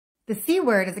The C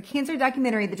Word is a cancer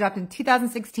documentary that dropped in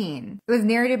 2016. It was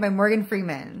narrated by Morgan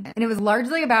Freeman, and it was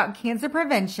largely about cancer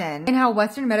prevention and how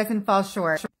Western medicine falls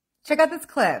short. Check out this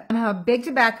clip on how big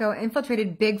tobacco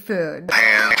infiltrated big food.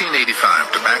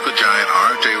 1985, tobacco giant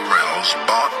R.J. Reynolds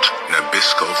bought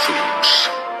Nabisco Foods.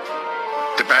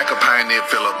 Tobacco pioneer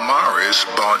Philip Morris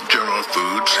bought General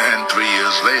Foods, and 3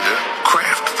 years later,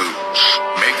 Kraft Foods,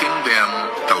 making them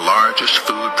the largest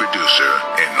food producer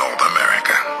in North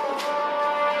America,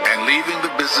 and leaving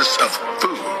the business of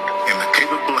food in the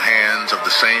capable hands of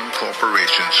the same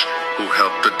corporations who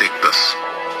helped addict us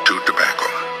to tobacco.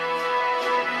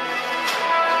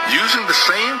 Using the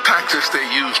same tactics they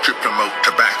used to promote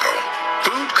tobacco,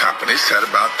 food companies set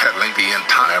about peddling the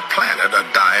entire planet a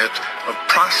diet of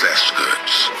processed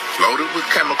goods, loaded with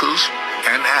chemicals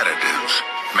and additives,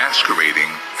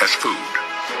 masquerading as food.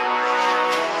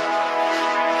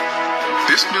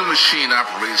 This new machine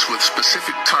operates with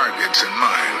specific targets in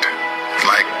mind,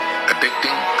 like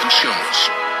addicting consumers,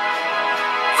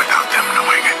 without them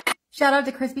knowing it. Shout out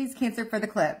to Crispy's Cancer for the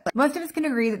clip. Most of us can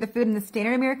agree that the food in the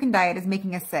standard American diet is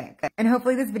making us sick. And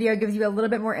hopefully this video gives you a little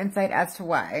bit more insight as to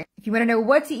why. If you want to know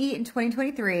what to eat in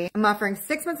 2023, I'm offering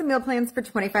 6 months of meal plans for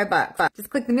 $25. Just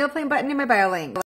click the meal plan button in my bio link.